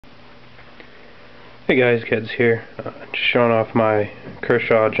Hey guys, Kedz here. Just showing off my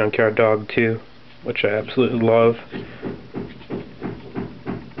Kershaw Junkyard Dog 2, which I absolutely love.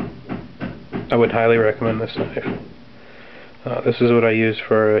 I would highly recommend this knife. This is what I use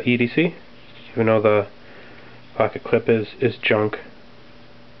for EDC, even though the pocket clip is junk.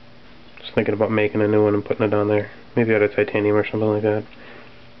 Just thinking about making a new one and putting it on there. Maybe out of titanium or something like that.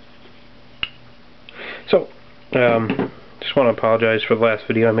 So, just want to apologize for the last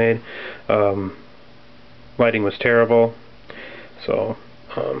video I made. Lighting was terrible, so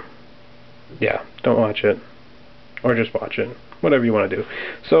yeah, don't watch it, or just watch it, whatever you want to do.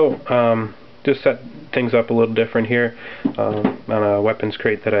 So just set things up a little different here on a weapons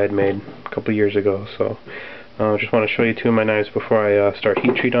crate that I had made a couple years ago. So just want to show you two of my knives before I start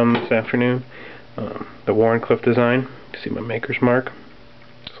heat treat on them this afternoon. The Warncliffe design, you see my maker's mark.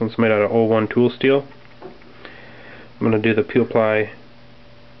 This one's made out of 01 tool steel. I'm going to do the Peel Ply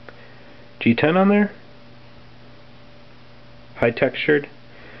G10 on there. High textured,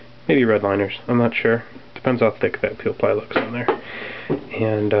 maybe red liners, I'm not sure. Depends how thick that Peel Ply looks on there.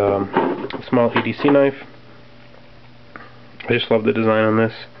 And a small EDC knife. I just love the design on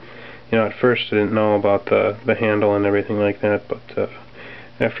this. You know, at first I didn't know about the handle and everything like that, but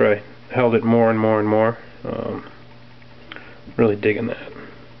after I held it more and more and more, really digging that.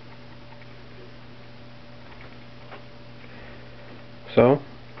 So,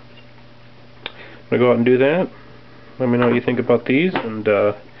 I'm going to go out and do that. Let me know what you think about these, and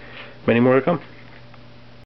many more to come.